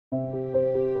Hi,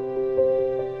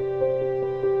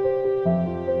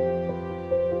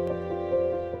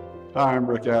 I'm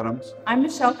Rick Adams. I'm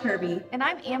Michelle Kirby. And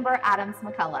I'm Amber Adams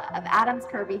McCullough of Adams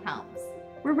Kirby Homes.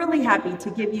 We're really happy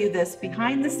to give you this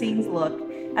behind-the-scenes look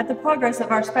at the progress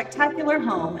of our spectacular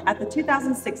home at the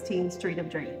 2016 Street of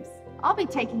Dreams. I'll be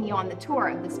taking you on the tour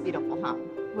of this beautiful home.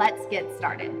 Let's get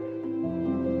started.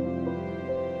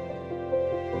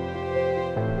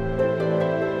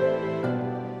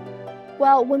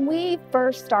 Well, when we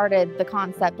first started the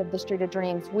concept of the Street of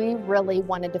Dreams, we really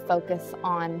wanted to focus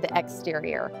on the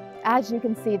exterior. As you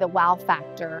can see, the wow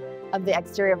factor of the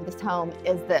exterior of this home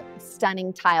is the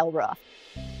stunning tile roof.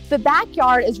 The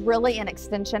backyard is really an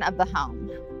extension of the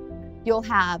home. You'll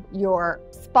have your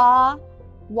spa,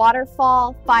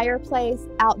 waterfall, fireplace,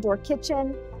 outdoor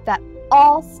kitchen that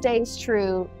all stays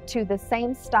true to the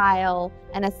same style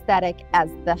and aesthetic as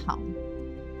the home.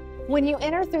 When you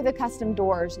enter through the custom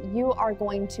doors, you are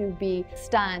going to be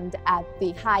stunned at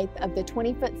the height of the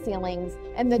 20-foot ceilings,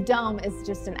 and the dome is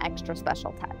just an extra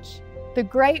special touch. The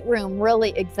great room really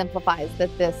exemplifies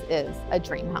that this is a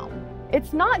dream home.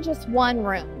 It's not just one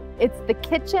room. It's the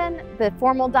kitchen, the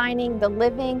formal dining, the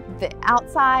living, the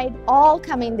outside, all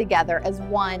coming together as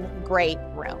one great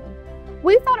room.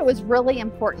 We thought it was really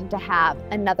important to have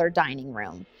another dining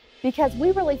room because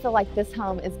we really feel like this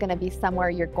home is going to be somewhere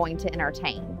you're going to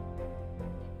entertain.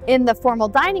 In the formal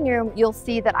dining room, you'll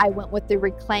see that I went with the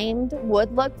reclaimed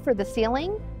wood look for the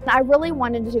ceiling. I really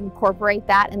wanted to incorporate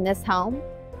that in this home.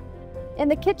 In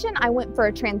the kitchen, I went for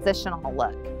a transitional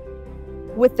look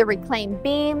with the reclaimed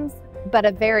beams, but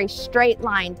a very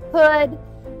straight-lined hood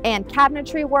and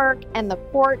cabinetry work, and the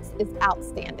quartz is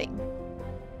outstanding.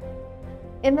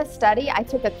 In the study, I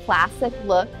took a classic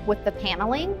look with the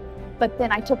paneling, but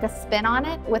then I took a spin on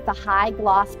it with a high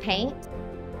gloss paint.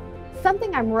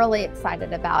 Something I'm really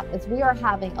excited about is we are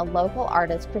having a local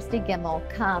artist, Christy Gimmel,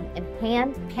 come and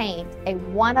hand paint a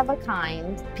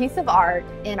one-of-a-kind piece of art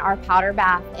in our powder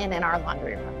bath and in our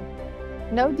laundry room.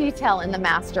 No detail in the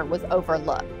master was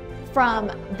overlooked.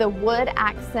 From the wood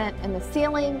accent in the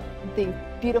ceiling, the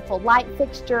beautiful light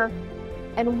fixture,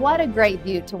 and what a great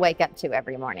view to wake up to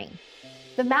every morning.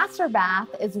 The master bath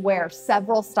is where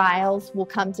several styles will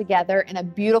come together in a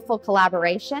beautiful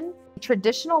collaboration.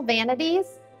 Traditional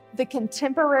vanities, the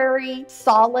contemporary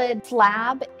solid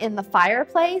slab in the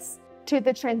fireplace, to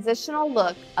the transitional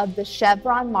look of the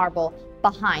chevron marble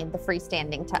behind the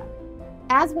freestanding tub.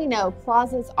 As we know,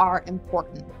 closets are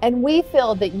important, and we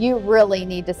feel that you really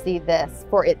need to see this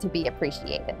for it to be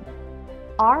appreciated.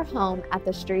 Our home at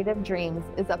the Street of Dreams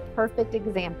is a perfect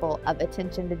example of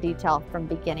attention to detail from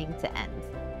beginning to end.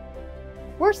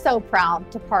 We're so proud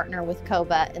to partner with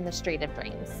COVA in the Street of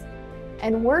Dreams,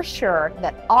 and we're sure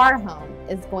that our home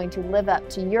is going to live up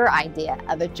to your idea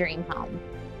of a dream home.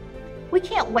 We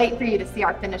can't wait for you to see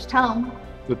our finished home.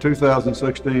 The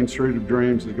 2016 Street of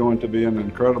Dreams is going to be an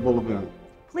incredible event.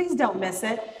 Please don't miss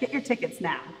it. Get your tickets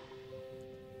now.